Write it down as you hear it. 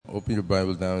Open your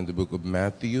Bible down in the book of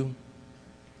Matthew,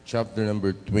 chapter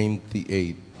number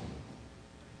 28.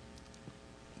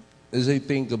 As I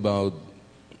think about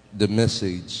the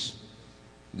message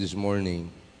this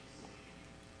morning,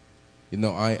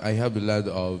 I have a lot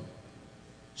of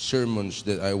sermons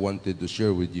that I wanted to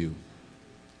share with you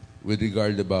with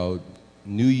regard about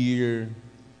New Year,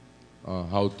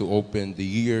 how to open the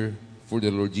year for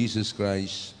the Lord Jesus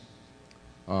Christ.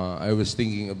 I was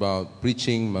thinking about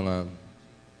preaching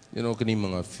kaning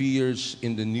mga fears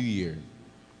in the new year.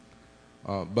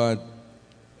 But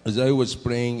as I was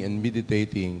praying and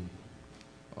meditating,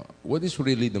 what is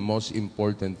really the most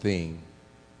important thing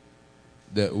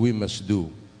that we must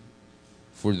do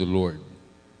for the Lord?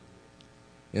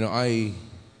 I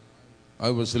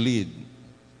was led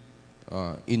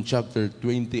in chapter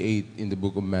 28 in the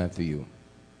book of Matthew,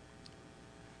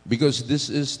 because this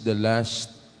is the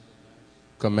last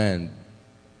command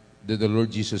that the Lord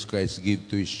Jesus Christ gave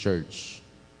to His church.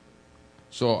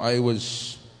 So I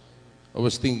was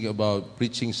thinking about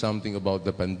preaching something about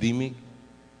the pandemic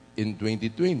in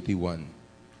 2021.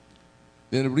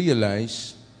 Then I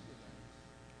realized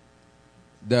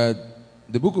that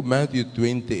the book of Matthew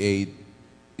 28,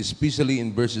 especially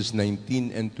in verses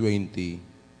 19 and 20,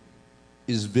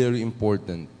 is very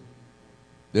important.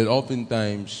 That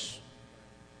oftentimes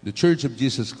the Church of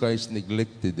Jesus Christ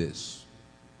neglected this.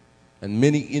 And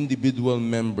many individual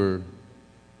member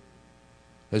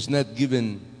they're not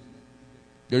giving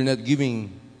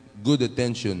good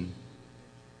attention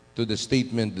to the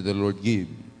statement that the Lord gave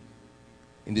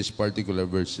in these particular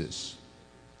verses.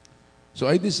 So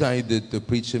I decided to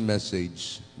preach a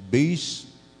message based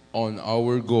on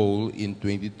our goal in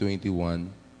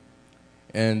 2021,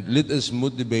 and let us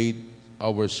motivate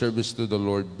our service to the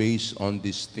Lord based on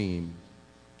this theme.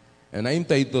 And I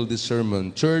entitled this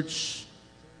sermon, Church,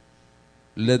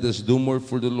 Let Us Do More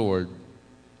for the Lord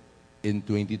in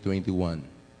 2021.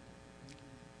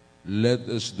 Let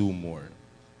us do more.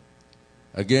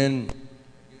 Again,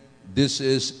 this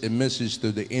is a message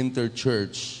to the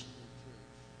inter-church,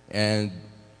 and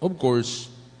of course,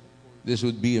 this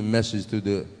would be a message to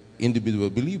the individual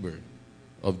believer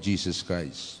of Jesus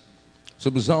Christ. So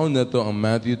basahin na to ang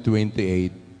Matthew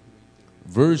 28,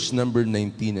 verse number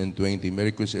 19 and 20. May I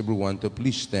request everyone to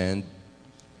please stand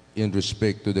in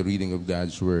respect to the reading of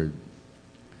God's Word.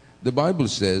 The Bible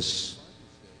says,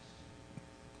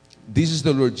 this is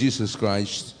the Lord Jesus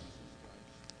Christ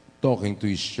talking to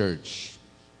His church.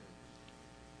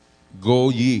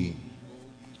 Go ye,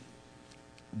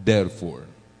 therefore,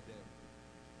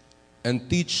 and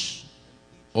teach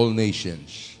all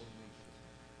nations,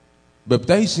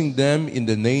 baptizing them in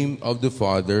the name of the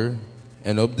Father,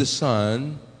 and of the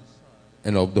Son,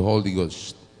 and of the Holy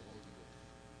Ghost,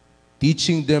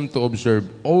 teaching them to observe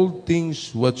all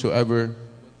things whatsoever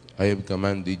I have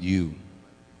commanded you.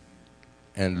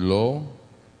 And lo,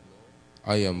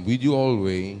 I am with you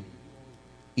always,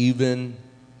 even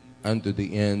unto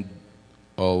the end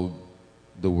of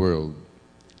the world.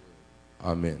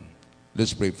 Amen.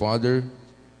 Let's pray. Father,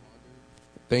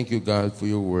 thank you, God, for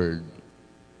your word.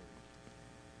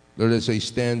 Lord, as I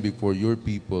stand before your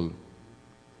people,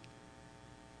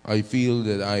 I feel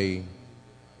that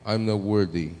I'm not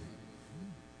worthy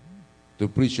to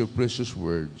preach your precious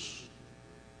words.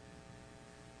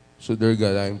 So, dear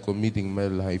God, I am committing my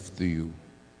life to you.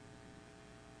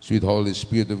 Sweet Holy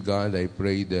Spirit of God, I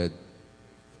pray that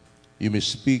you may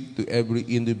speak to every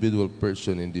individual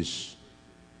person in this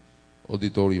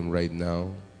auditorium right now.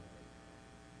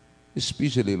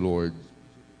 Especially, Lord,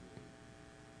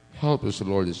 help us,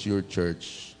 Lord, as your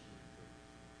church,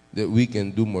 that we can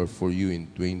do more for you in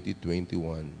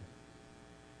 2021.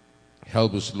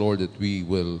 Help us, Lord, that we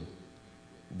will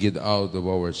get out of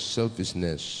our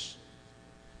selfishness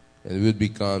and we'll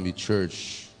become a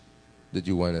church that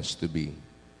you want us to be.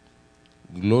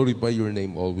 Glorify your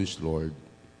name always, Lord.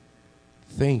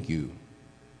 Thank you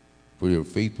for your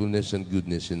faithfulness and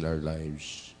goodness in our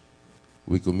lives.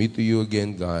 We commit to you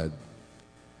again, God,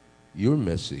 your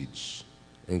message,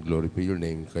 and glorify your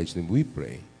name. In Christ's name we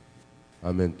pray.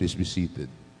 Amen. Please be seated.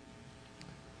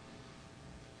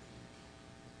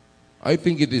 I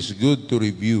think it is good to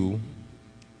review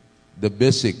the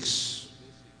basics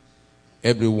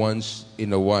every once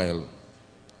in a while.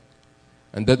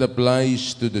 And that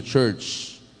applies to the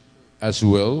church as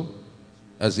well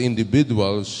as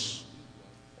individuals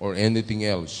or anything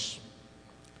else.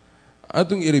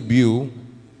 Atong i-review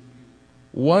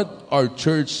what our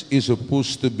church is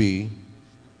supposed to be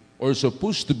or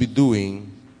supposed to be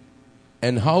doing,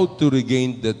 and how to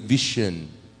regain that vision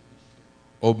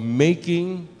of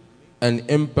making an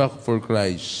impact for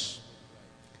Christ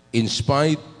in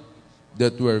spite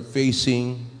that we're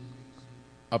facing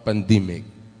a pandemic.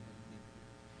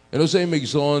 And sa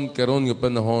imigsoon, karon nga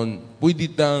panahon,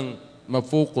 pwede tang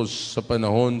ma-focus sa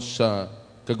panahon sa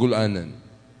kagulanan.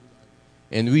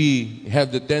 And we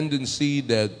have the tendency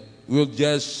that we'll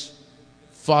just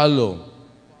follow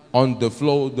on the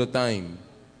flow of the time.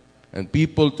 And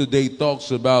people today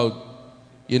talks about,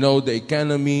 the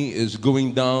economy is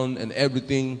going down and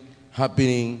everything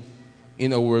happening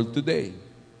in our world today.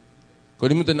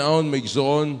 Kung mo tanawon,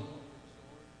 maigsoon,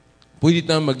 pwede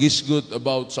tayong mag-isgot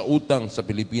about sa utang sa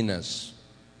Pilipinas.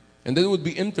 And that would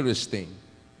be interesting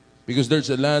because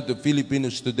there's a lot of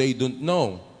Filipinos today don't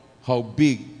know how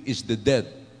big is the debt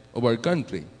of our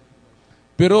country.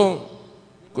 Pero,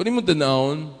 kung mo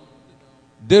tanawon,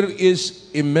 there is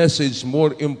a message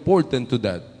more important to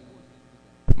that.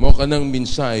 Mo kanang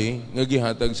minsay nga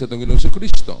gihatag sa atong Ginoong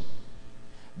Kristo.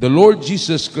 The Lord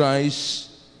Jesus Christ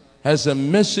has a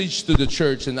message to the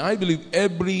church, and I believe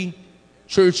every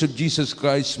Church of Jesus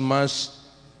Christ must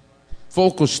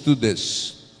focus to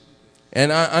this.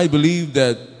 And I believe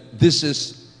that this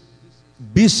is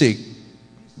basic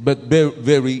but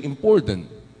very important.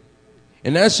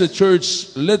 And as a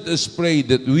church, let us pray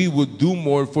that we would do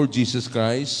more for Jesus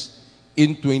Christ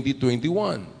in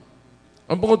 2021.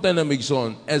 Ang pangutan na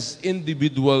Migson, as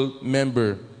individual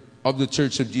member of the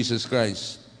Church of Jesus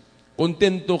Christ,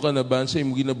 kontento ka na ba sa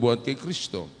iyong ginabuhat kay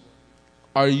Kristo?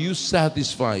 Are you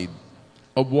satisfied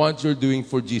of what you're doing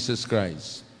for Jesus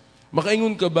Christ?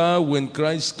 Makaingon ka ba when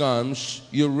Christ comes,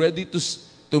 you're ready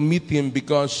to meet Him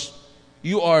because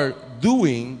you are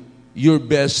doing your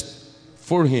best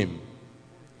for Him?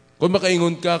 Kung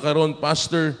makaingon ka karon,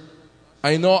 Pastor,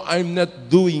 I know I'm not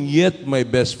doing yet my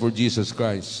best for Jesus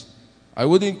Christ. I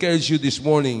would encourage you this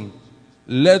morning,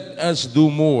 let us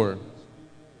do more.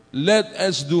 Let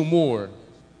us do more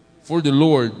for the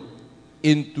Lord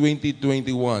in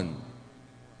 2021.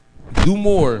 Do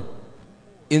more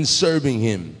in serving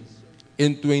Him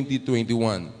in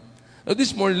 2021. Now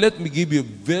this morning, let me give you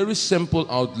a very simple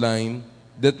outline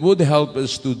that would help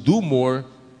us to do more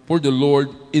for the Lord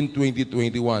in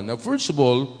 2021. Now first of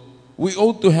all, we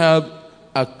ought to have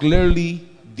a clearly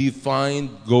defined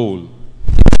goal.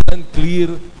 And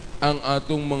clear ang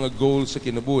atong mga goals sa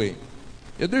kinabuhi.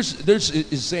 There's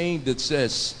a saying that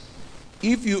says,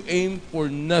 if you aim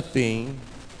for nothing,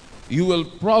 you will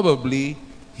probably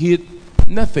hit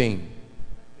nothing.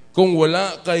 Kung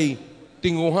wala kay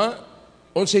tinguha,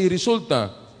 unsay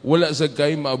resulta, wala sa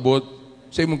kay maabot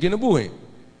sa imong kinabuhi.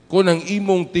 Kung ang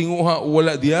imong tinguha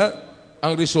wala diha,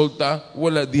 ang resulta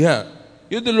wala diha.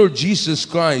 Yet the Lord Jesus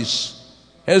Christ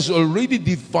has already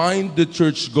defined the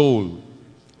church goal.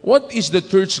 What is the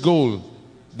church goal?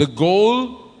 The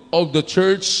goal of the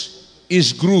church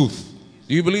is growth.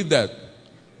 Do you believe that?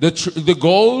 The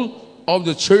goal of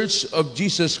the church of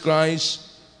Jesus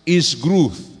Christ is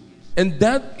growth. And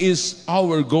that is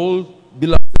our goal,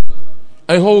 beloved.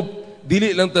 I hope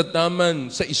dili lang tataman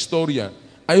sa istorya.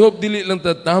 I hope dili lang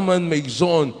tataman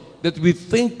maigsoon that we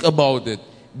think about it,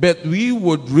 but we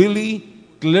would really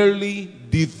clearly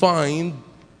define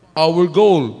our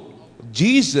goal.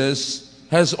 Jesus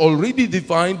has already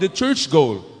defined the church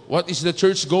goal. What is the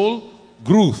church goal?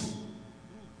 Growth.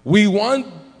 We want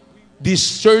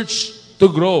this church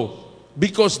to grow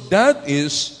because that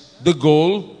is the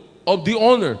goal of the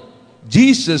owner.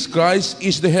 Jesus Christ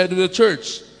is the head of the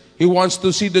church. He wants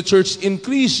to see the church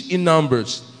increase in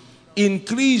numbers,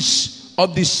 increase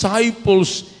of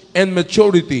disciples and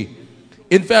maturity.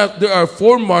 In fact, there are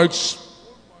 4 marks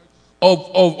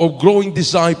of growing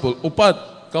disciple.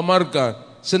 Upat, kamarka,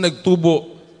 sa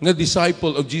nagtubo nga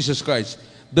disciple of Jesus Christ.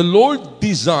 The Lord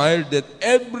desired that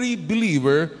every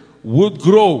believer would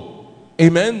grow.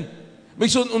 Amen? May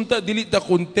unta, dili ta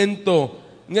kontento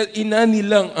nga inani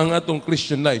lang ang atong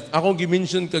Christian life. Akong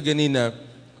gimension ka ganina,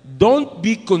 don't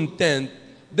be content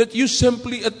that you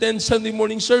simply attend Sunday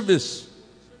morning service.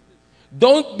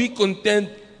 Don't be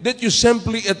content that you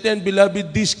simply attend,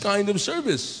 beloved, this kind of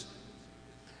service.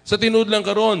 Sa tinud lang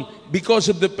karon, because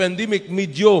of the pandemic,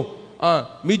 medyo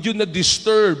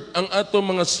na-disturb ang atong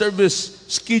mga service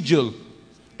schedule.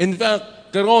 In fact,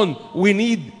 karon, we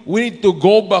need to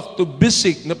go back to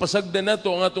basic. Napasagdan nato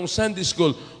ang atong Sunday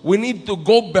school. We need to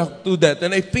go back to that.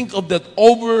 And I think of that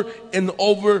over and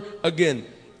over again.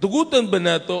 Tugutan ba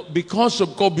nato because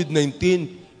of COVID-19,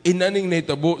 inaning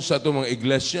naitabo sa atong mga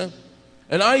iglesia?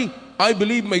 And I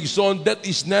believe, my son, that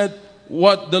is not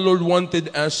what the Lord wanted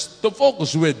us to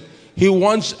focus with. He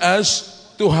wants us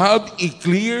to have a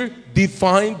clear,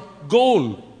 defined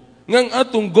goal. Ngang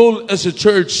atong goal as a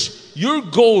church, your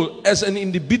goal as an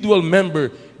individual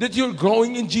member, that you're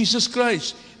growing in Jesus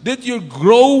Christ, that you're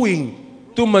growing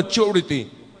to maturity.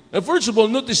 And first of all,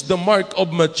 notice the mark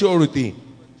of maturity.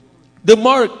 The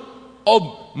mark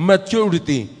of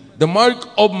maturity. The mark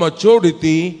of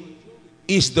maturity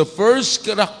is the first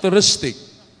characteristic.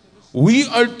 We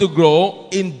are to grow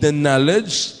in the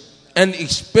knowledge and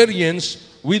experience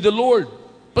with the Lord.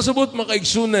 Pasabot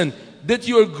makaigsunan that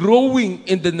you are growing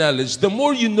in the knowledge. The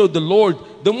more you know the Lord,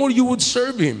 the more you would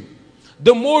serve Him.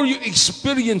 The more you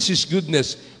experience His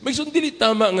goodness. May dili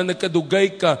tama nga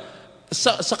nagkadugay ka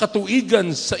sa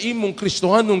katuigan sa imong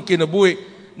Kristohanong kinabuhi,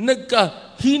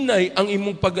 nagkahinay ang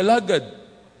imong pag-alagad.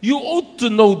 You ought to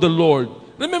know the Lord.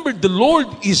 Remember, the Lord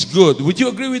is good. Would you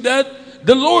agree with that?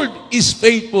 The Lord is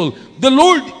faithful. The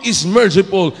Lord is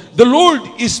merciful. The Lord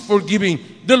is forgiving.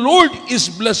 The Lord is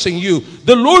blessing you.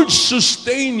 The Lord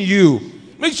sustain you.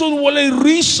 Make sure walay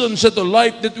reason sa to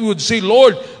life that we would say,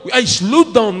 Lord, I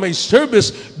slowed down my service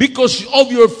because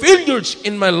of your failures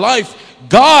in my life.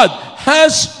 God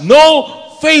has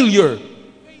no failure.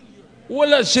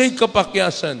 Wala siya'y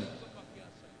kapakyasan.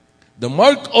 The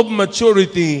mark of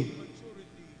maturity,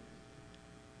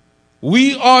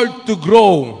 we are to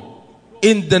grow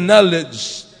in the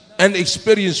knowledge and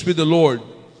experience with the Lord.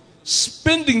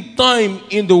 Spending time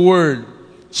in the Word,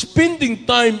 spending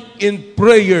time in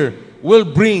prayer will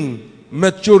bring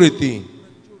maturity.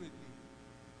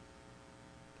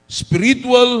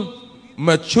 Spiritual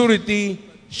maturity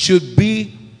should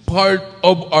be part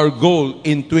of our goal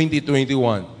in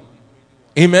 2021.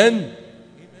 Amen?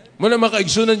 Muna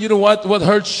makaigsunan, you know what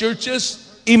hurts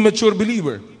churches? Immature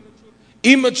believer.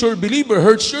 Immature believer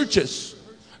hurts churches.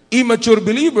 Immature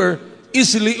believer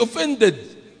easily offended.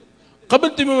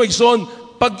 Kabanti mo maigsoon,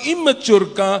 pag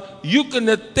immature ka, you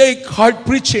cannot take hard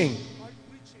preaching.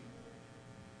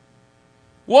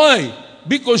 Why?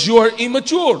 Because you are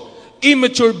immature.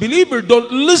 Immature believer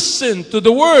don't listen to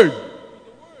the word.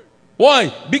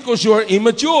 Why? Because you are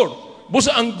immature.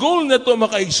 Busa ang goal na to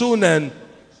makaigsunan,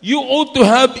 you ought to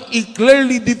have a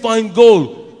clearly defined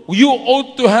goal. You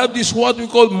ought to have this what we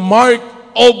call mark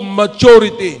of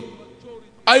maturity.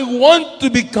 I want to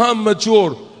become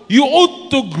mature. You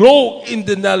ought to grow in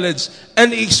the knowledge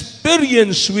and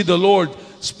experience with the Lord.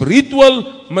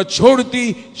 Spiritual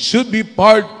maturity should be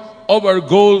part of our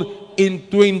goal in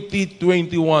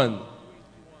 2021.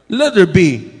 Letter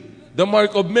B, the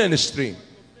mark of ministry.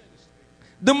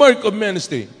 The mark of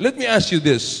ministry. Let me ask you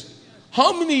this.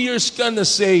 How many years can I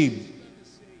save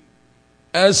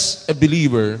as a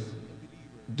believer?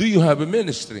 Do you have a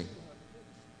ministry?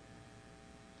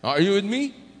 Are you with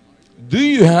me? Do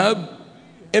you have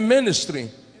a ministry?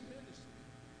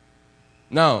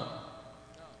 Now,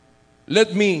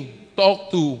 let me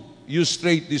talk to you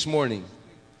straight this morning.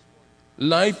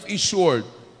 Life is short,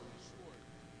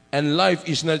 and life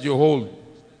is not your hold.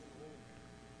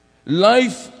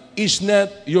 Life is not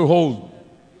your hold.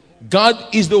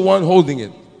 God is the one holding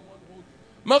it.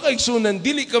 Makaigsunan,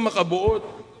 dili ka makabuot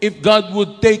if God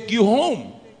would take you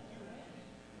home.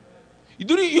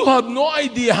 You have no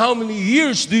idea how many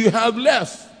years do you have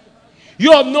left.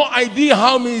 You have no idea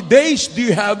how many days do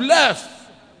you have left.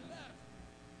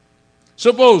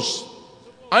 Suppose,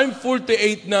 I'm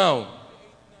 48 now.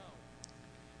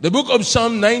 The book of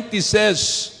Psalm 90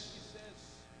 says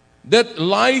that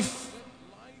life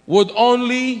would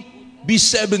only be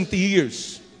 70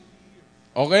 years.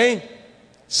 Okay?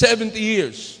 70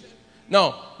 years.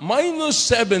 Now, minus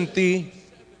 70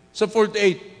 sa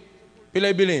 48.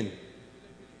 Pilay bilin?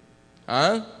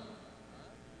 Ha?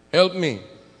 Help me.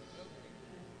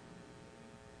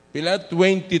 Pila?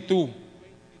 22.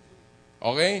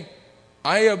 Okay?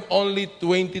 I have only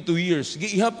 22 years.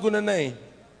 Ihap ko na eh.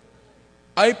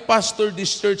 I pastored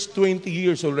this church 20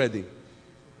 years already.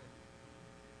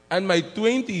 And my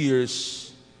 20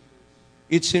 years,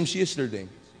 it seems yesterday.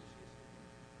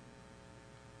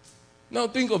 Now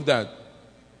think of that.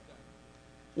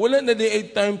 Wala na di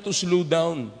ay time to slow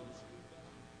down.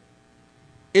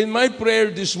 In my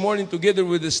prayer this morning together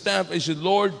with the staff, I said,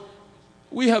 Lord,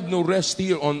 we have no rest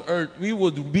here on earth. We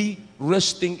would be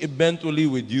resting eventually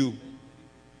with you.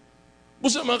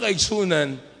 Busa mga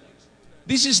kaigsunan,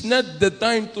 this is not the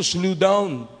time to slow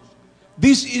down.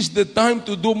 This is the time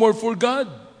to do more for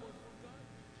God.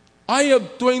 I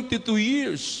have 22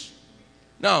 years.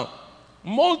 Now,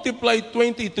 multiply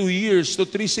 22 years to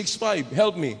 365.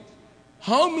 Help me.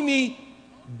 How many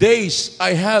days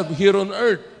I have here on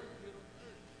earth?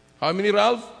 How many,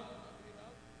 Ralph?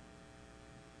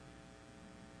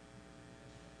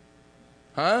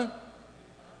 Huh?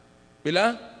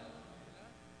 Pila?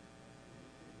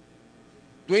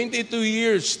 22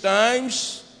 years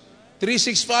times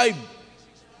 365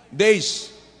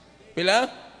 days. Pila?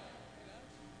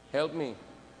 Help me.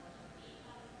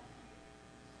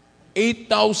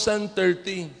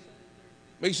 8,030.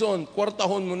 May son,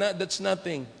 kwartahon mo na, that's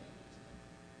nothing.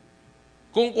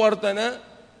 Kung kwarta na,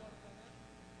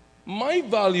 my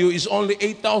value is only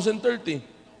 8,030.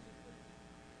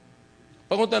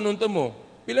 Pag tanong mo,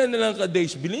 pila na lang ka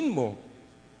days bilin mo?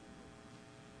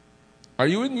 Are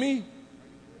you with me?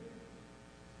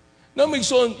 Now, my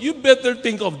son, you better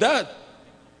think of that.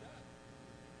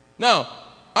 Now,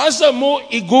 asa mo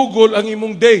i-google ang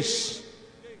imong days?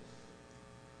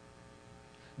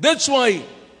 That's why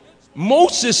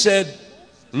Moses said,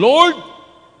 Lord,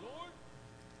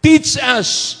 teach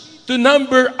us to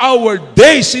number our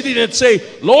days. He didn't say,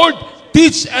 Lord,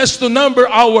 teach us to number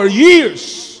our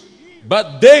years,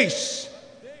 but days.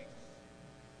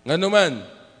 Nga naman,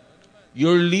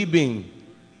 you're living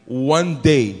one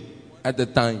day at a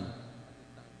time.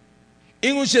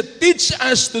 Ingon siya, teach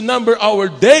us to number our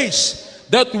days,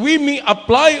 that we may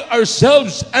apply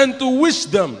ourselves unto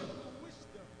wisdom.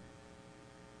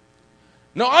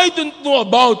 Now, I don't know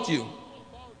about you,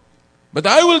 but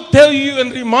I will tell you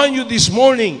and remind you this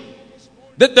morning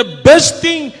that the best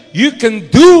thing you can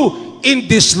do in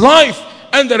this life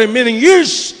and the remaining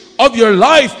years of your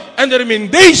life and the remaining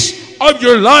days of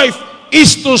your life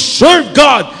is to serve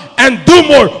God and do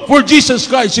more for Jesus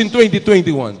Christ in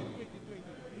 2021.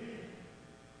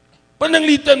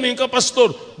 Pananglitan mo yung kapastor,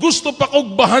 gusto pa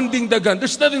kong bahanding dagan.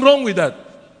 There's nothing wrong with that.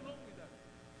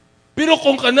 Pero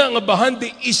kung kana nga bahandi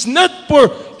is not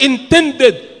for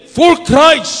intended for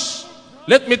Christ,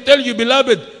 let me tell you,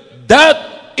 beloved,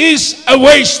 that is a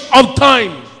waste of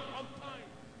time.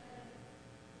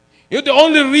 You know, the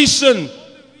only reason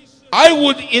I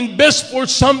would invest for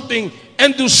something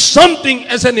and do something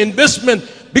as an investment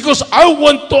because I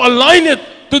want to align it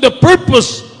to the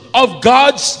purpose of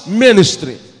God's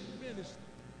ministry.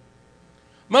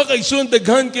 Mga kaigsunan,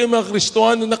 daghan kayo mga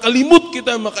Kristohano, nakalimut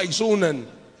kita mga kaigsunan.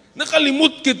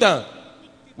 Nakalimut kita.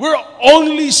 We're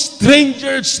only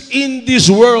strangers in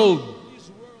this world.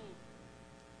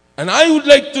 And I would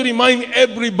like to remind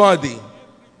everybody,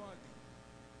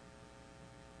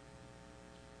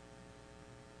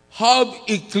 have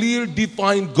a clear,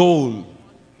 defined goal.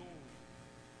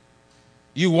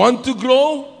 You want to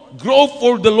grow? Grow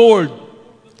for the Lord.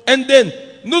 And then,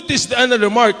 notice another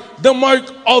mark, the mark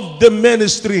of the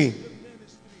ministry.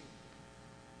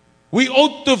 We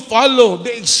ought to follow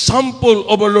the example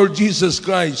of our Lord Jesus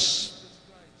Christ.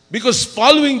 Because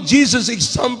following Jesus'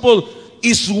 example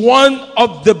is one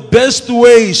of the best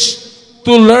ways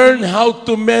to learn how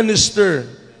to minister.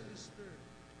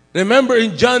 Remember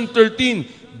in John 13,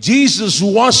 Jesus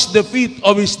washed the feet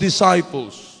of His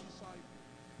disciples.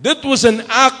 That was an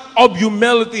act of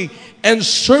humility and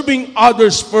serving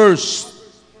others first.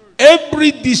 Every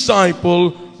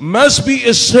disciple must be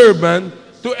a servant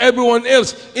to everyone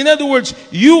else. In other words,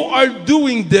 you are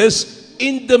doing this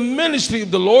in the ministry of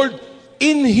the Lord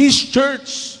in His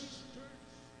church.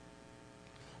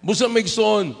 Busa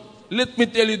Megson, let me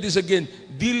tell you this again.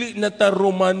 Dili na ta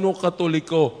Romano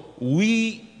Katoliko.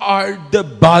 We are the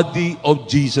body of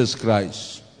Jesus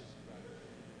Christ.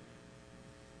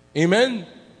 Amen?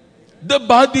 The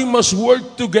body must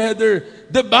work together.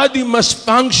 The body must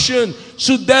function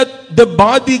so that the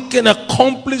body can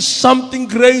accomplish something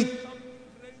great.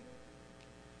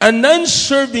 A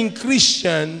non-serving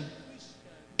Christian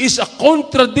is a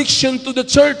contradiction to the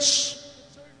church.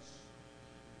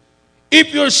 If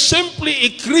you're simply a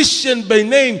Christian by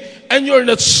name and you're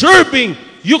not serving,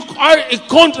 you are a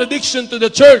contradiction to the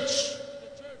church.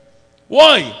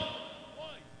 Why?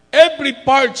 Every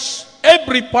part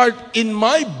in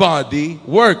my body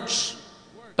works.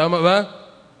 Tama ba?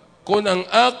 Kung ang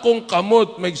akong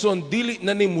kamot, Megson, dili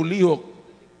na ni mulihok,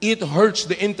 it hurts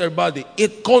the entire body.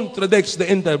 It contradicts the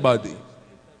entire body.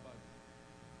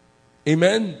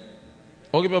 Amen?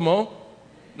 Okay pa mo?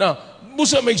 Now,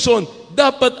 Musa Megson,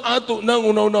 dapat ato nang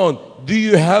unaw-unaon, do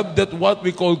you have that what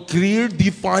we call clear,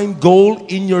 defined goal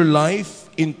in your life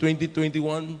in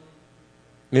 2021?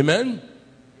 Amen?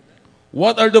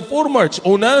 What are the 4 marks?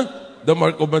 Una, the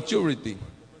mark of maturity.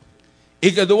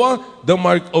 Ikadua, the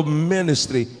mark of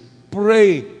ministry.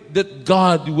 Pray that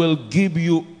God will give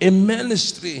you a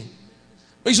ministry.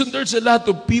 Because there's a lot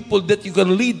of people that you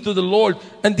can lead to the Lord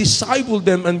and disciple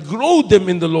them and grow them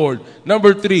in the Lord.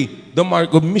 Number 3, the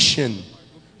mark of mission.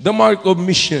 The mark of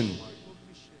mission.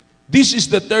 This is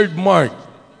the 3rd mark.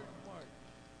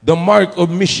 The mark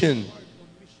of mission.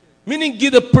 Meaning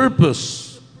give a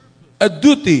purpose, a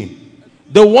duty,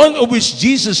 the one of which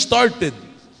Jesus started,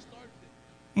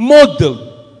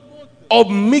 model of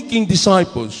making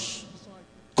disciples,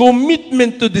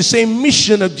 commitment to the same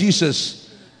mission of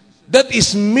Jesus, that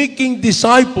is making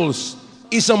disciples,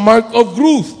 is a mark of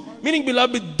growth. Meaning,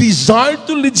 beloved, desire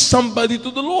to lead somebody to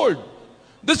the Lord.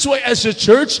 That's why as a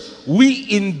church, we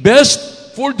invest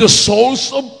for the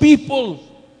souls of people.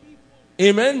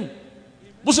 Amen?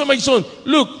 Busa Maigson,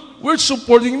 look, we're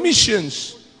supporting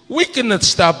missions. We cannot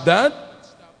stop that.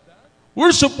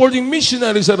 We're supporting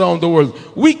missionaries around the world.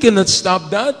 We cannot stop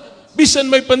that. Bisan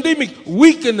may pandemic,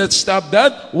 we cannot stop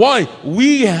that. Why?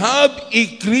 We have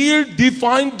a clear,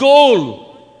 defined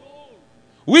goal.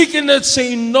 We cannot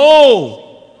say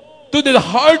no to the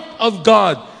heart of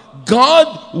God. God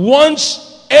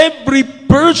wants every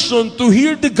person to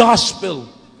hear the gospel.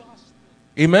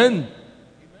 Amen?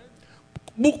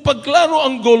 Pagklaro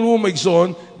ang goal mo,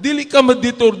 Maigson, dili ka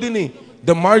maditor din eh.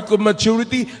 The mark of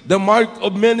maturity, the mark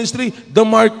of ministry, the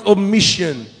mark of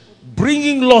mission.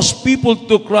 Bringing lost people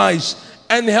to Christ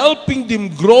and helping them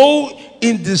grow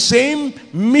in the same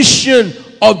mission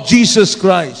of Jesus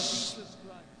Christ.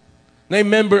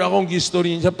 Na-remember akong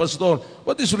historian sa pastor,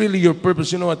 what is really your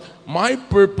purpose? You know what? My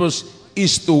purpose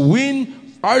is to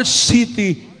win our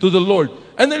city to the Lord.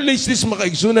 And at least this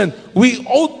makaigsunan, we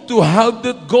ought to have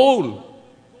that goal.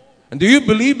 And do you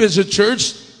believe as a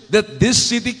church that this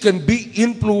city can be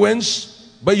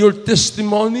influenced by your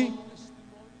testimony?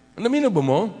 Ano ba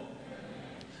mo?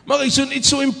 It's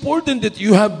so important that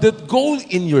you have that goal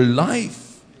in your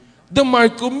life. The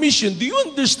mark of mission. Do you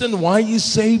understand why He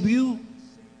saved you?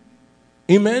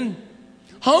 Amen?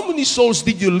 How many souls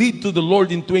did you lead to the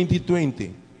Lord in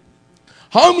 2020?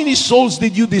 How many souls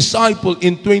did you disciple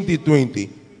in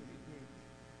 2020?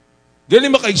 Dali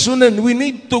makaigsunan, we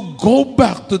need to go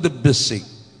back to the basic.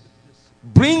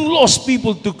 Bring lost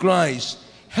people to Christ.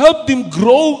 Help them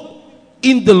grow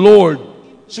in the Lord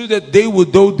so that they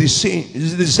would do the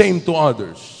same to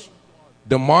others.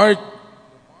 The mark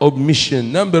of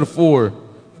mission. Number 4,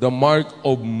 the mark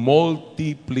of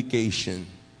multiplication.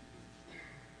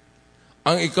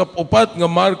 Ang ikapupat nga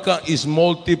marka is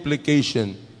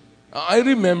multiplication. I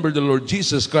remember the Lord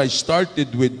Jesus Christ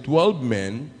started with 12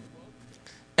 men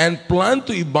and planned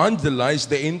to evangelize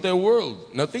the entire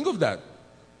world. Now think of that.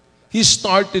 He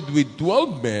started with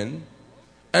 12 men,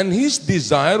 and his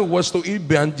desire was to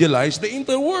evangelize the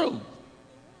entire world.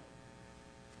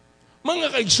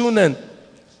 Mga kaigsunan,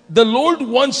 the Lord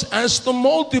wants us to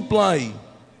multiply.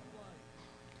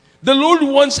 The Lord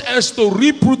wants us to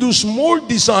reproduce more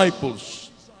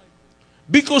disciples.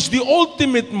 Because the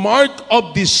ultimate mark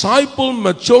of disciple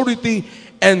maturity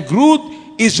and growth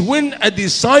is when a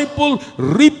disciple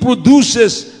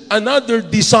reproduces another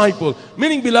disciple.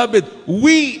 Meaning, beloved,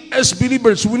 we as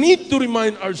believers, we need to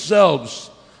remind ourselves,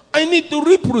 I need to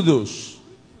reproduce.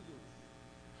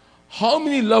 How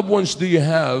many loved ones do you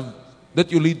have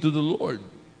that you lead to the Lord?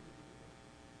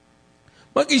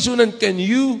 Mag-isunan, can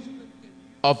you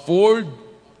afford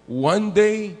one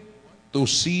day to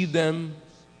see them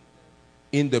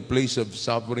in the place of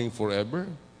suffering forever?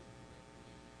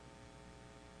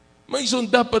 Mag-isunan,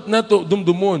 dapat nato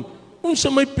dumdumon, kung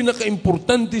sa may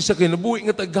pinaka-importante sa kinabuhi,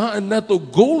 nga tagaan nato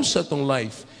goal sa atong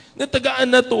life, nga tagaan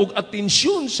nato og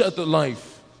atensyon sa atong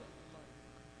life.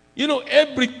 You know,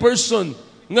 every person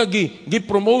nga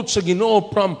gi-promote sa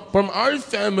Ginoo from our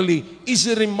family is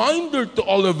a reminder to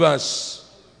all of us.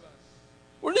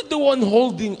 We're not the one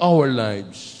holding our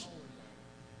lives.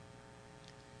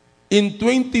 In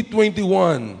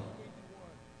 2021,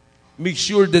 make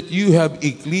sure that you have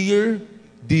a clear,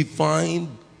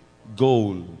 defined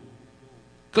goal.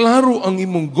 Klaro ang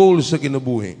imong goal sa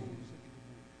kinabuhi.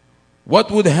 What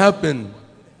would happen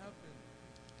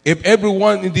if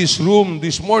everyone in this room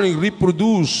this morning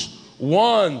reproduce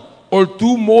 1 or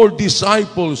 2 more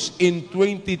disciples in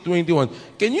 2021?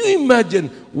 Can you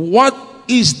imagine what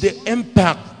is the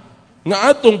impact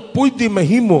nga atong pwede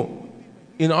mahimo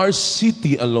in our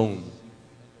city alone?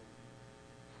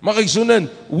 Makaigsunan,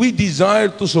 we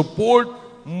desire to support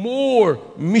more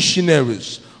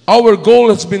missionaries. Our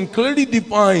goal has been clearly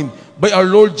defined by our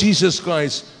Lord Jesus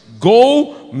Christ.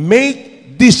 Go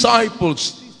make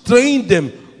disciples, train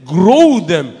them, grow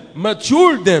them,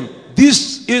 mature them.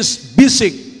 This is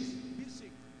basic.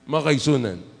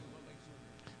 Makaigsunan.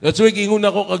 That's why kingun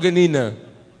ako kaganina.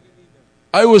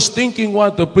 I was thinking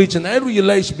what to preach, and I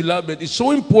realized, beloved, it's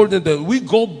so important that we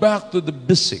go back to the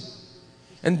basic.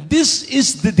 And this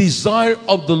is the desire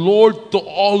of the Lord to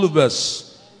all of us.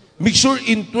 Make sure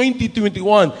in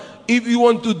 2021, if you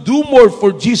want to do more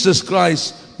for Jesus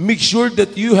Christ, make sure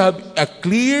that you have a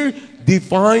clear,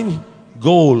 defined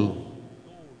goal.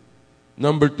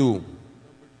 Number 2,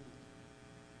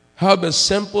 have a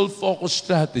simple, focused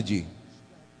strategy.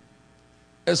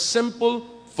 A simple,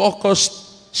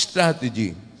 focused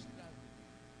strategy.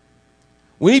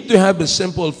 We need to have a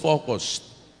simple, focused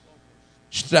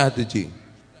strategy.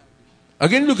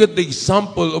 Again, look at the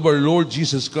example of our Lord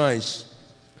Jesus Christ.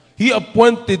 He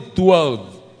appointed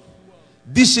 12.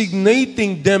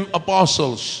 designating them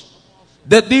apostles,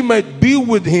 that they might be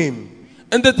with him,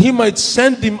 and that he might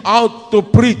send him out to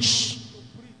preach.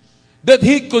 That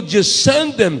he could just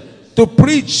send them to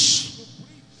preach.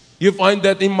 You find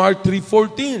that in Mark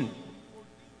 3:14.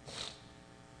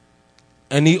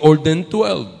 And he ordained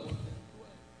 12.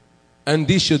 And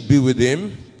these should be with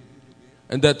him,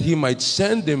 and that he might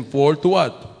send them forth to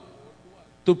what?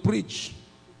 To preach.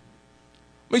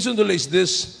 May sundulis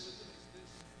this.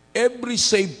 Every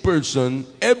saved person,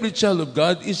 every child of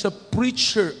God is a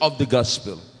preacher of the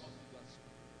gospel.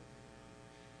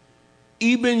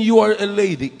 Even you are a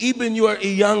lady, even you are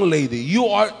a young lady, you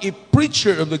are a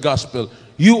preacher of the gospel.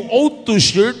 You ought to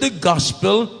share the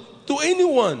gospel to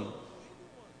anyone.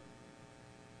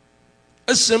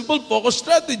 A simple focus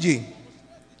strategy.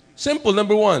 Simple,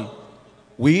 number one.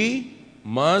 We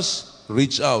must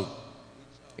reach out.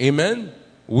 Amen?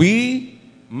 We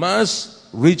must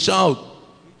reach out.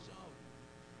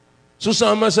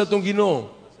 Susama sa itong Ginoo.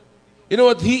 You know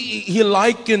what? He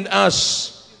likened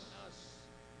us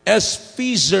as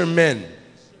fishermen.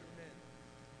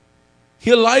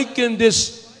 He likened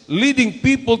this leading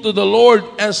people to the Lord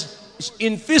as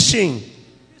in fishing.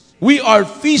 We are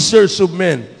fishers of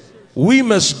men. We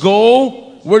must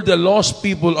go where the lost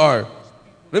people are.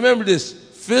 Remember this.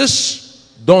 Fish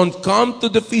don't come to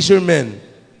the fishermen.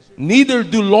 Neither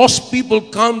do lost people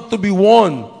come to be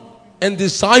won and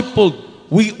discipled.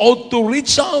 We ought to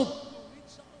reach out.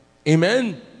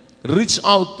 Amen? Reach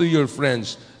out to your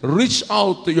friends. Reach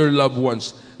out to your loved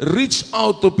ones. Reach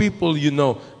out to people you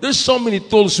know. There's so many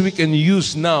tools we can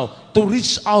use now to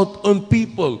reach out on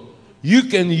people. You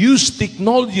can use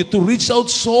technology to reach out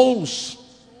souls.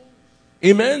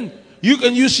 Amen? You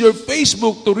can use your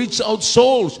Facebook to reach out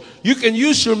souls. You can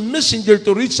use your messenger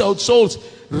to reach out souls.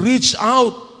 Reach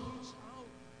out.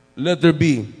 Let there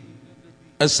be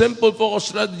a simple focus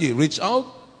strategy. Reach out.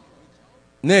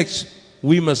 Next,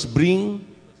 we must bring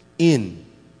in.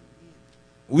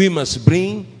 We must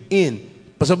bring in.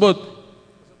 Pasabot,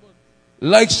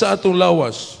 like sa atong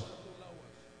lawas,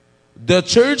 the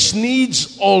church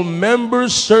needs all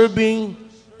members serving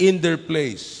in their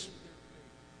place.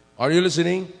 Are you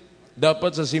listening?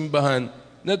 Dapat sa simbahan,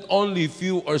 not only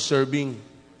few are serving.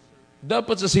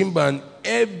 Dapat sa simbahan,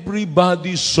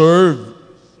 everybody serve.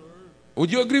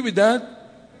 Would you agree with that?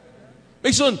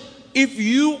 Listen, if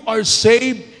you are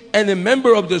saved and a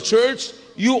member of the church,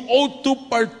 you ought to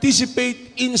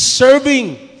participate in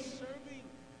serving.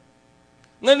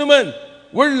 Nga naman,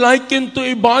 we're likened to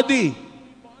a body.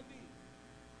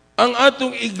 Ang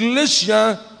atong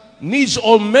iglesia needs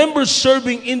all members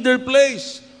serving in their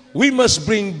place. We must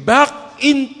bring back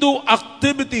into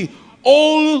activity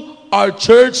all our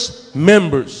church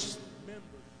members.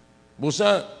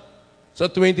 Busa, sa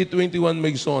 2021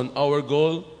 Megson, our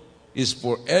goal is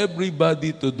for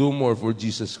everybody to do more for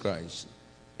Jesus Christ.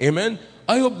 Amen?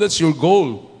 I hope that's your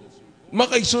goal.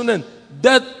 Makaigsunan,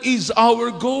 that is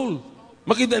our goal.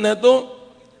 Makita na to,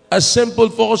 a simple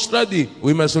focus study.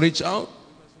 We must reach out.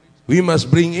 We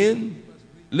must bring in.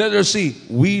 Let us see,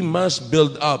 we must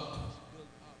build up.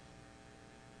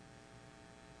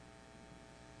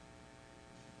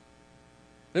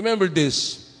 Remember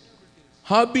this,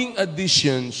 having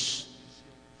additions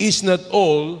is not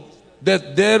all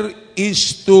that there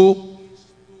is to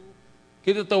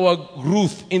kita tawag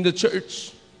growth in the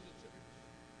church.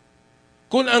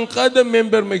 Kung ang kada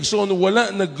member Megson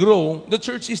wala nag-grow, the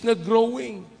church is not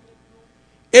growing.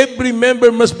 Every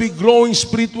member must be growing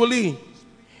spiritually.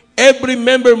 Every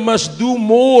member must do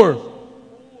more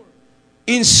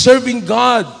in serving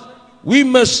God. We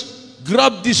must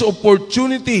grab this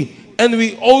opportunity and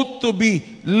we ought to be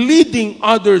leading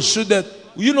others so that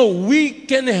we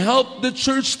can help the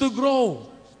church to grow.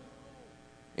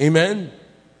 Amen?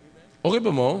 Okay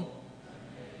ba mo?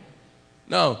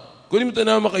 Now, kung mo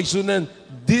na makaisunan,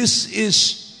 this is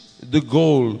the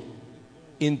goal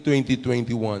in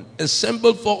 2021. A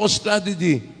simple focus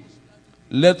strategy.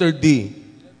 Letter D,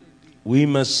 we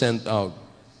must send out.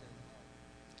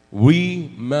 We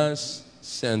must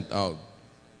send out.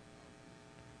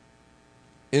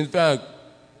 In fact,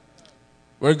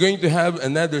 we're going to have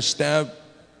another step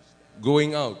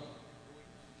going out.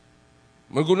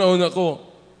 Magunahon ako,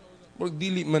 pag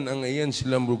dili man ang ayan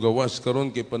silang gawas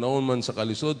karon kay panahon man sa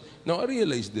kalisod. Now I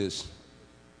realize this.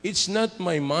 It's not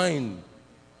my mind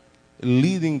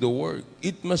leading the work.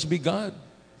 It must be God.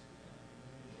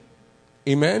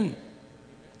 Amen?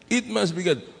 It must be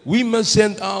God. We must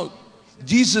send out.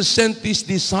 Jesus sent his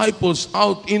disciples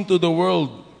out into the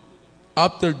world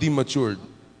after they matured.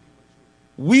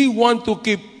 We want to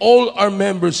keep all our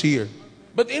members here.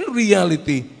 But in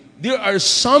reality, there are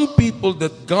some people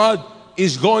that God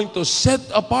is going to set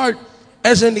apart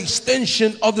as an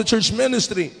extension of the church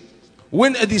ministry.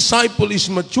 When a disciple is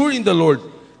mature in the Lord,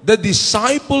 the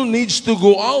disciple needs to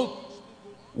go out.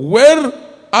 Where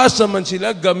asa man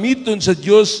sila, gamiton sa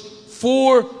Diyos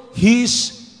for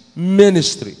His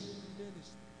ministry.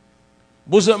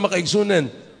 Busa makaigsunan,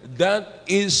 that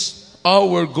is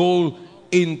our goal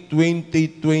in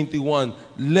 2021.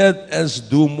 Let us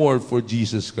do more for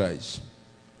Jesus Christ.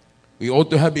 We ought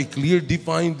to have a clear,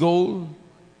 defined goal.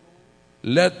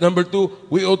 Number 2,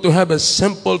 we ought to have a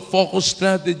simple, focused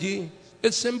strategy.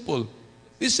 It's simple.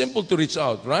 It's simple to reach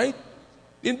out, right?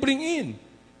 Then bring in.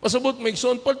 Pasabot, make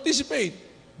son, participate.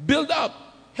 Build up.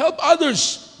 Help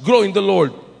others grow in the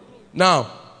Lord. Now,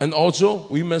 and also,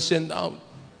 we must send out.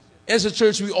 As a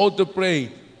church, we ought to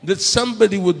pray that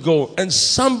somebody would go and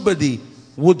somebody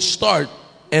would start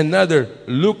another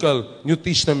local New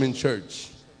Testament church.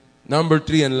 Number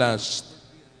 3 and last,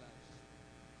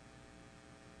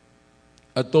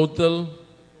 a total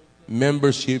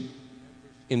membership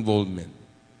involvement.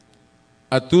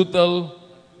 A total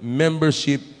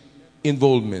membership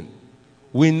involvement.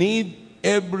 We need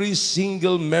every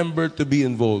single member to be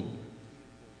involved.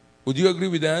 Would you agree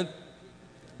with that?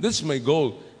 This is my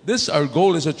goal. This is our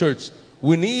goal as a church.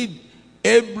 We need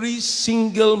every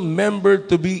single member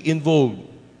to be involved.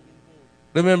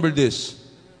 Remember this.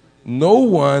 No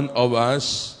one of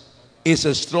us is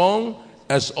as strong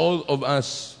as all of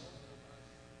us.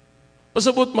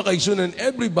 Pasabot makaigsunan,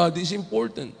 everybody is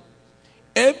important.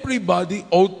 Everybody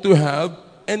ought to have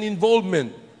an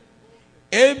involvement.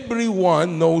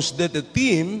 Everyone knows that the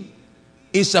team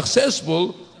is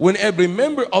successful when every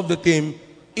member of the team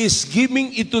is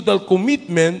giving a total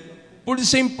commitment for the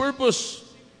same purpose.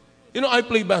 You know, I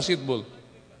play basketball.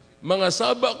 Mga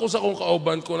saba ko sa akong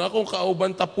kauban ko, na akong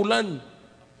kauban tapulan.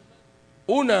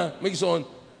 Una, Megson,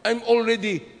 I'm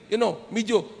already,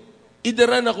 medyo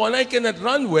idaran ako and I cannot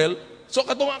run well. So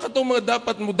katong mga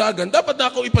dapat mudagan, dapat na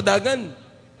ako ipadagan.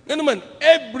 Nga naman,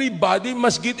 everybody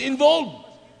must get involved.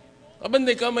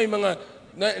 Kabanday ka may mga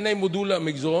naimudula,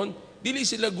 Megson, dili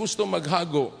sila gusto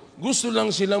maghago. Gusto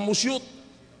lang sila musyot.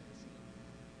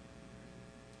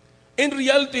 In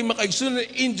reality, makaigsunan,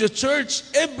 in the church,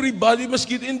 everybody must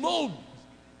get involved.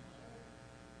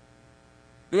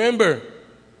 Remember,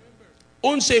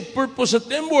 unsay purpose at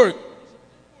teamwork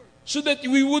so that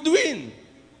we would win.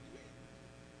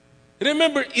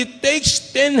 Remember, it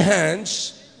takes 10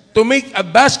 hands to make a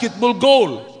basketball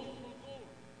goal.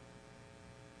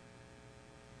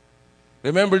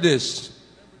 Remember this,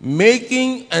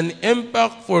 making an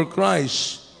impact for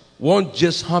Christ won't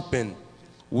just happen.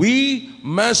 We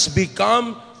must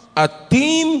become a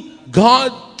team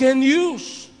God can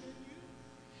use.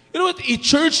 You know what? A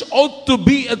church ought to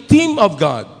be a team of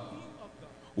God.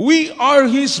 We are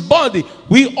His body.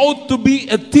 We ought to be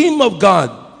a team of God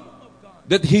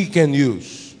that He can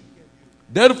use.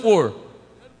 Therefore,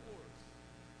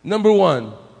 number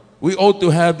 1, we ought to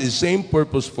have the same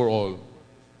purpose for all.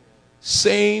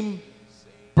 Same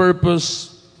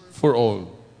purpose for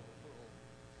all.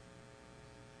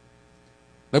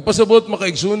 Nagpasabot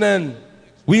makaigsunan,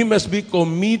 we must be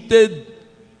committed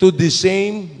to the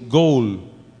same goal.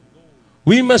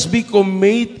 We must be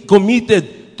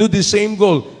committed to the same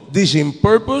goal, the same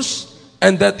purpose,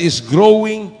 and that is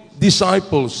growing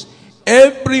disciples.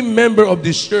 Every member of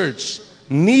this church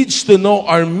needs to know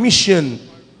our mission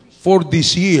for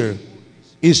this year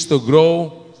is to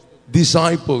grow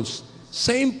disciples.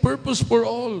 Same purpose for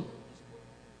all.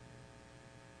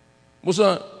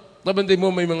 Musa, nabantay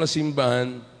mo may mga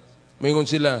simbahan, mayroon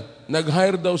sila,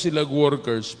 nag-hire daw sila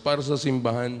workers para sa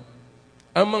simbahan.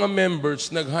 Ang mga members,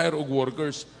 nag-hire og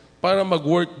workers para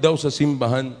mag-work daw sa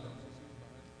simbahan.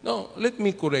 No, let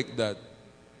me correct that.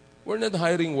 We're not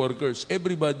hiring workers.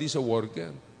 Everybody's a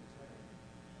worker.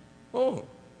 Oh,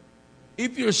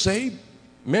 if you're saved,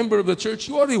 member of the church,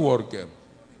 you are a worker.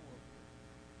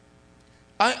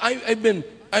 I've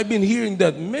been hearing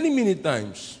that many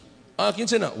times.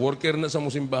 Kinsa na, worker na sa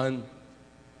musimbahan.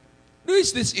 Do is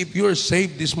this, if you're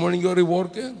saved this morning, you're a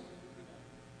worker.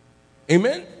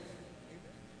 Amen?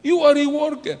 You are a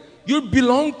worker. You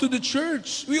belong to the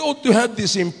church. We ought to have the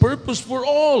same purpose for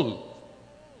all.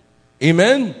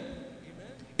 Amen?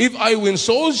 If I win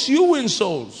souls, you win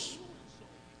souls.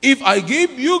 If I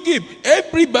give, you give.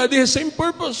 Everybody has same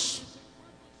purpose.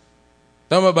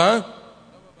 Tama ba?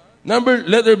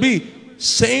 Letter B,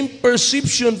 same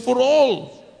perception for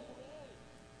all.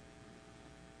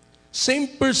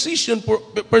 Same perception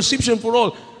for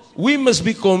all. We must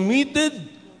be committed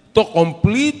to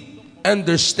complete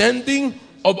understanding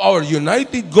of our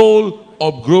united goal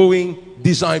of growing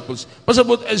disciples.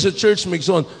 Pasabot as a church makes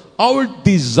on, our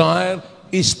desire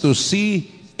is to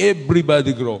see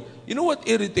everybody grow. You know what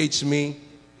irritates me?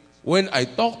 When I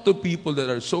talk to people that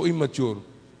are so immature.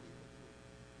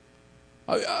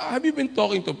 Have you been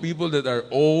talking to people that are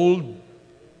old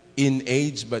in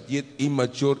age but yet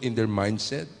immature in their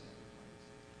mindset?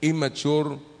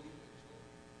 Immature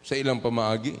sa ilang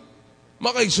pamaagi.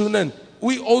 Mga kaigsunan,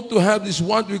 we ought to have this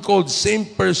what we call same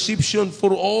perception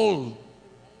for all.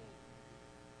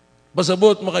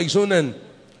 Pasabot, mga kaigsunan,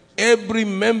 every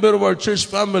member of our church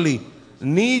family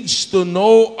needs to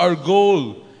know our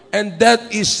goal, and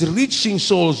that is reaching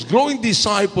souls, growing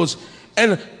disciples,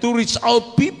 and to reach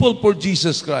out people for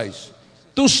Jesus Christ,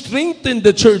 to strengthen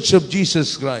the church of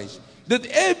Jesus Christ, that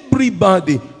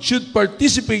everybody should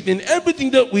participate in everything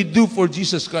that we do for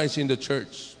Jesus Christ in the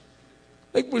church.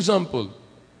 Like for example,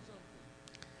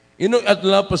 at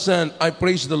Lapasan, I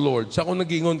praise the Lord. Sa ako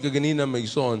nagingon kaganina, may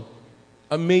son,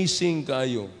 amazing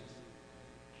kayo.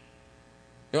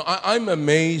 I'm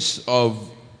amazed of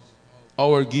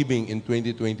our giving in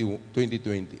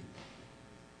 2020.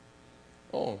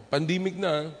 Oh, pandemic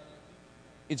na.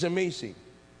 It's amazing.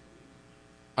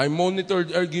 I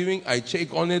monitored our giving. I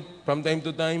check on it from time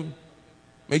to time.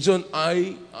 My son,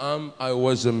 I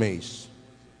was amazed.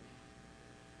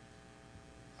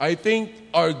 I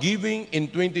think our giving in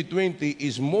 2020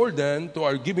 is more than to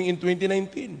our giving in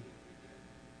 2019.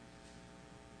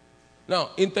 Now,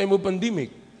 in time of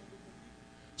pandemic.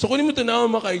 So kung mo tanaw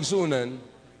mga kaigsunan,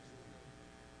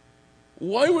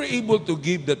 why we're able to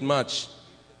give that much?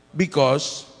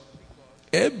 Because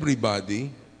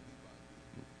everybody,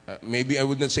 maybe I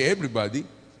would not say everybody,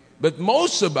 but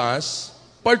most of us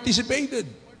participated.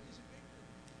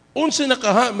 Unsa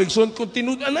nakaha, Megson, kung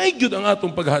tinud-anay gyud ang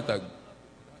atong paghatag.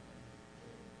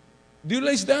 Do you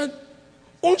realize that?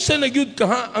 Unsa na gyud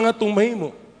kaha ang atong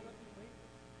mahimo.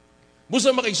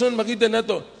 Busa makigson, makita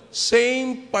nato,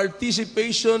 same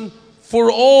participation for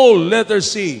all, letter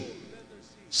C.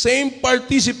 Same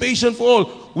participation for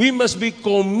all. We must be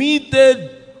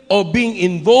committed of being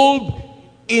involved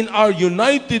in our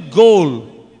united goal.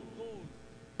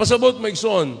 Pasabot,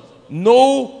 Megson,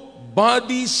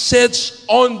 nobody sits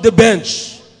on the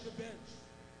bench.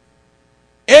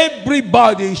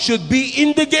 Everybody should be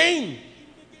in the game.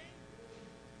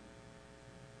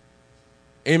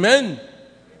 Amen.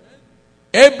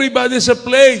 Everybody's a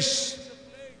place.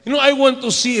 I want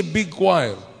to see a big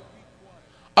choir.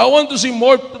 I want to see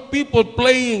more people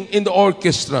playing in the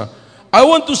orchestra. I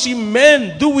want to see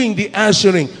men doing the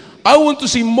ushering. I want to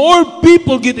see more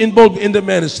people get involved in the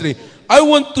ministry. I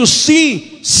want to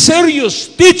see serious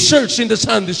teachers in the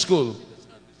Sunday school.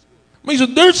 So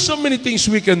there's so many things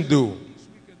we can do.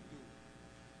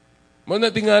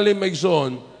 Mga tingali,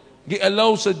 Megson,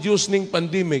 gi-allow sa Diyos ning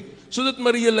pandemic so that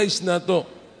ma-realize na to,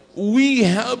 we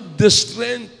have the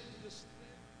strength.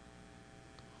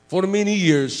 For many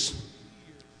years,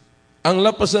 ang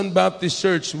Lapasan Baptist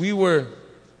Church, we were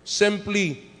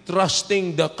simply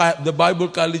trusting the Bible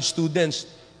college students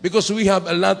because we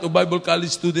have a lot of Bible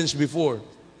college students before.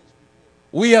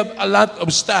 We have a lot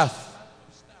of staff.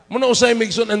 Muna usay,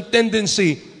 Megson, ang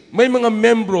tendency, may mga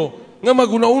membro nga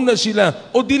magunauna sila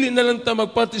o dili na lang ta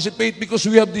mag-participate because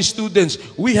we have the students,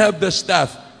 we have the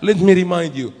staff. Let me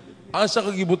remind you, asa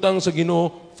kagibutang sa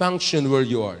Ginoo, function where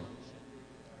you are.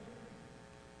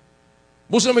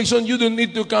 Busa Megson, you don't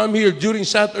need to come here during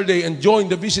Saturday and join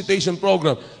the visitation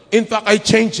program. In fact, I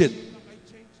changed it.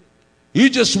 You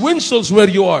just win souls where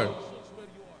you are.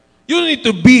 You don't need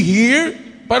to be here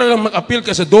para lang mag-appeal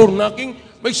ka sa door knocking.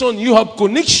 Megson, you have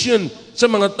connection sa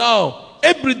mga tao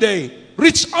every day.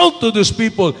 Reach out to those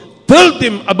people. Tell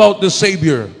them about the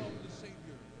Savior.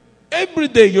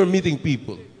 Every day you're meeting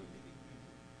people.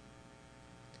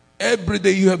 Every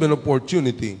day you have an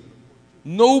opportunity.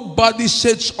 Nobody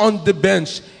sits on the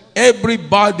bench.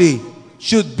 Everybody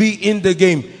should be in the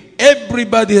game.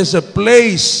 Everybody has a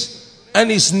place and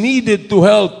is needed to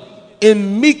help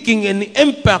in making an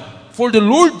impact for the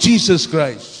Lord Jesus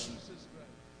Christ.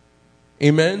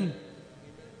 Amen?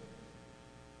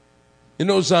 You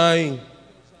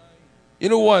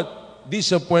know what?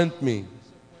 Disappoint me.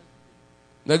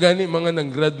 Nagani mga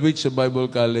nag-graduate sa Bible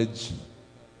College,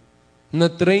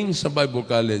 na-train sa Bible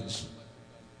College,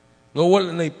 nga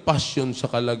wala na'y passion sa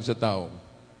kalag sa tao.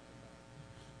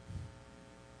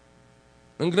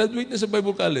 Nang graduate na sa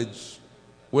Bible College,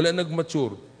 wala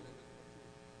nag-mature.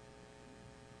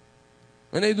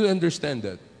 And I do understand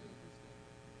that.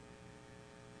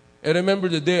 I remember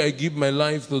the day I give my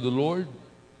life to the Lord.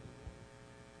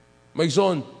 My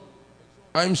son,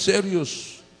 I'm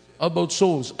serious about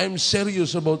souls. I'm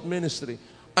serious about ministry.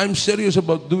 I'm serious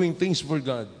about doing things for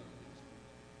God.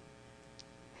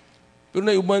 Pero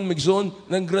na uban, magson,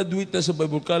 nang graduate na sa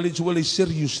Bible College, walay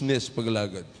seriousness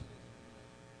paglagad.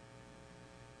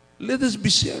 Let us be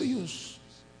serious.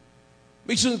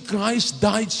 Magson, Christ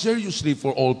died seriously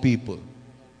for all people.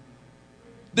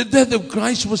 The death of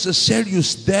Christ was a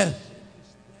serious death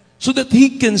so that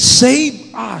He can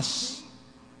save us.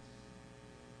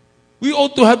 We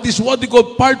ought to have this what we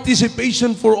call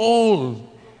participation for all.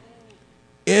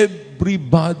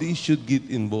 Everybody should get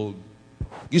involved.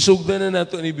 Gisugdan na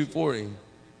nato ni before eh.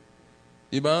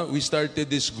 Diba? We started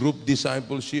this group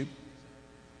discipleship.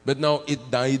 But now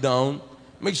it died down.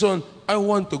 Magson, I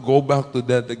want to go back to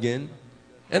that again.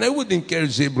 And I would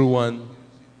encourage everyone,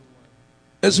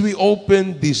 as we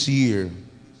open this year,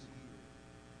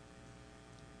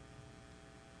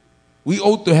 we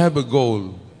ought to have a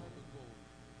goal.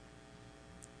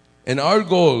 And our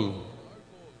goal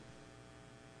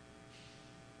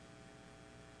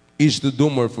is to do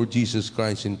more for Jesus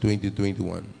Christ in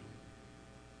 2021.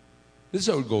 This is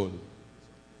our goal.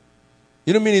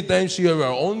 You know, many times we have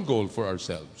our own goal for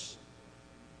ourselves.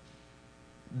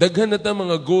 Daghan na ta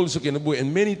mga goals sa kinabuhi.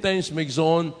 And many times,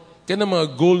 Megzon, kaya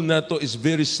mga goal na to is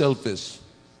very selfish.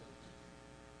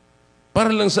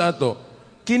 Para lang sa ato,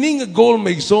 kining goal,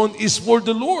 Megzon, is for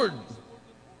the Lord.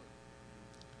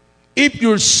 If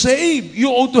you're saved, you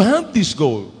ought to have this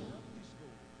goal.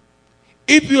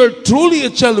 If you are truly a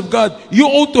child of God, you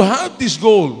ought to have this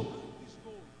goal.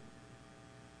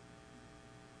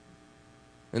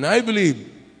 And I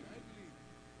believe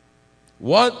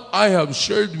what I have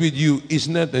shared with you is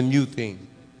not a new thing.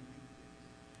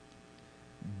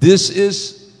 This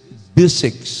is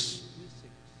basics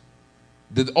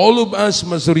that all of us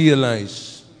must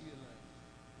realize.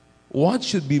 What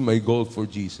should be my goal for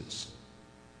Jesus?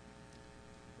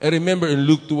 I remember in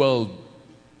Luke 12,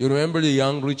 you remember the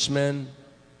young rich man?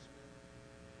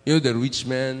 You know, the rich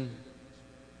man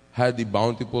had the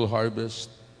bountiful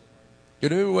harvest. You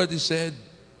remember what he said?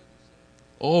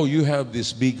 Oh, you have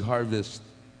this big harvest.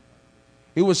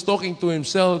 He was talking to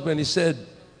himself and he said,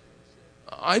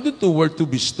 I don't know where to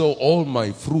bestow all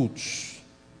my fruits,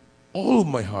 all of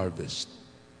my harvest.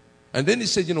 And then he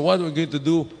said, you know what we're going to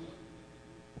do?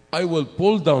 I will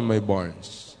pull down my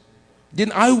barns.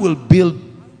 Then I will build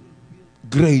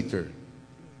greater.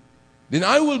 Then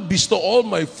I will bestow all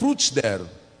my fruits there.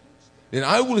 Then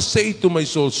I will say to my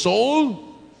soul,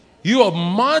 soul, you have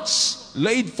much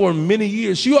laid for many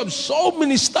years. You have so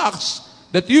many stocks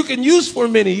that you can use for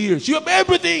many years. You have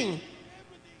everything.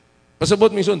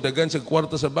 Pasabot minsan, dagan sa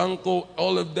kwarta sa bangko,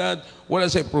 all of that. Wala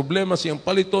sa problema siyang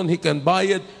paliton, he can buy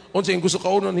it. On sa gusto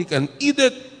kaunon, he can eat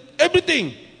it.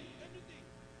 Everything.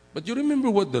 But you remember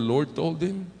what the Lord told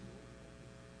him?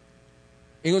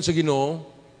 Ingon sa Ginoo,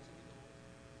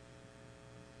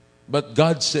 but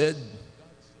God said,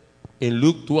 in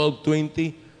Luke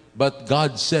 12:20, but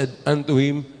God said unto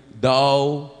him,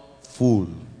 thou fool,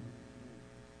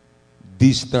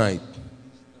 this night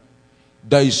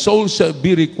thy soul shall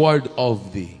be required of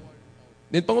thee.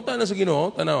 Then pangutana sa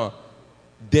Ginoo, tanawa,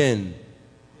 then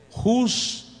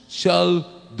whose shall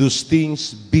those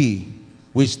things be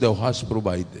which thou hast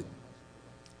provided?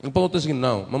 Ang pangutana sa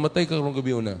Ginoo, mamatay ka karong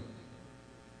gabi una.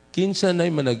 Kinsa na'y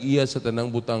manag-iya sa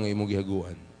tanang butang imong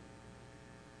gihaguan?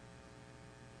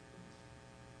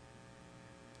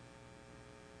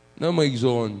 Now, my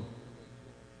zone,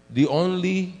 the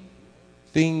only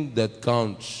thing that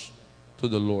counts to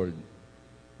the Lord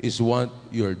is what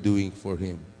you are doing for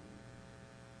Him.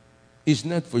 It's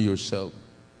not for yourself,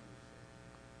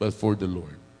 but for the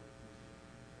Lord.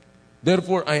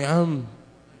 Therefore, I am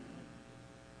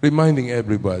reminding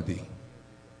everybody,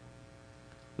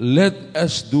 let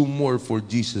us do more for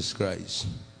Jesus Christ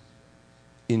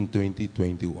in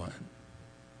 2021.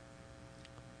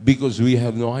 Because we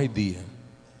have no idea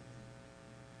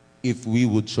if we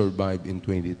would survive in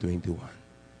 2021.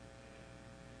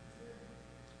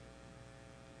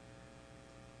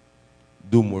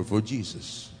 Do more for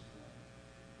Jesus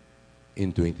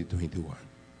in 2021.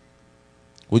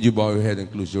 Would you bow your head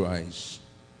and close your eyes?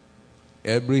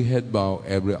 Every head bow,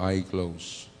 every eye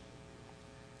closed.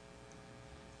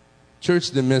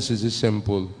 Church, the message is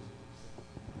simple.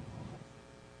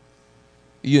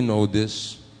 You know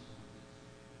this.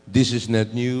 This is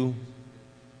not new.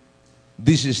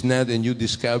 This is not a new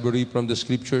discovery from the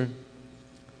Scripture.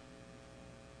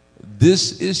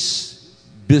 This is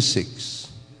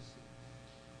basics.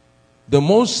 The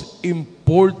most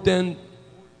important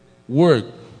work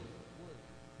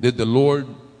that the Lord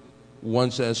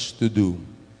wants us to do.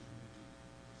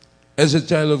 As a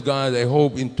child of God, I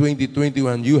hope in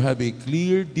 2021 you have a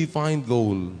clear, defined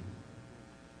goal.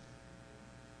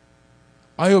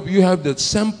 I hope you have that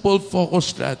simple focus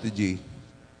strategy.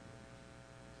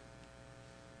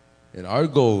 And our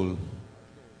goal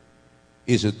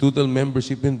is a total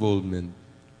membership involvement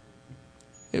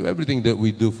in everything that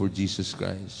we do for Jesus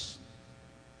Christ.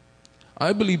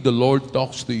 I believe the Lord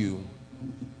talks to you.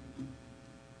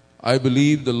 I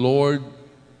believe the Lord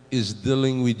is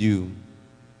dealing with you.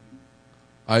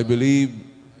 I believe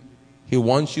He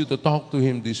wants you to talk to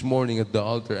Him this morning at the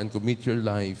altar and commit your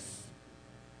life.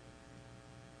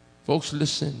 Folks,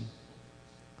 listen.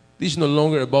 This is no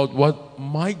longer about what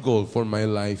my goal for my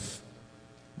life,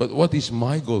 but what is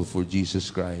my goal for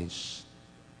Jesus Christ.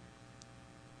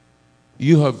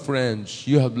 You have friends,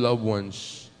 you have loved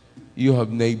ones, you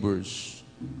have neighbors.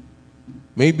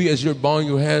 Maybe as you're bowing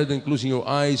your head and closing your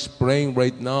eyes, praying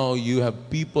right now, you have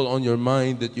people on your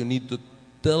mind that you need to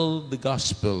tell the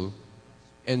gospel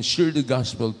and share the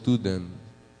gospel to them.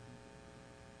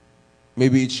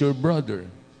 Maybe it's your brother,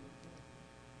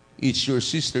 it's your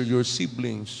sister, your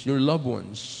siblings, your loved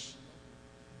ones.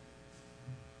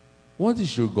 What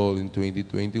is your goal in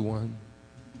 2021?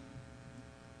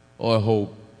 Oh, I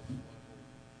hope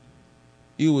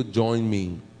you would join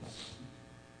me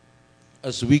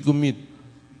as we commit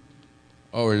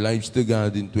our lives to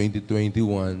God in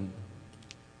 2021.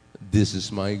 This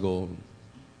is my goal.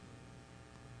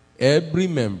 Every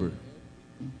member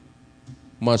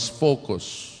must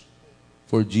focus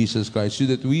for Jesus Christ so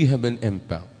that we have an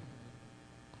impact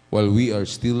while we are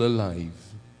still alive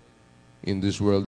in this world.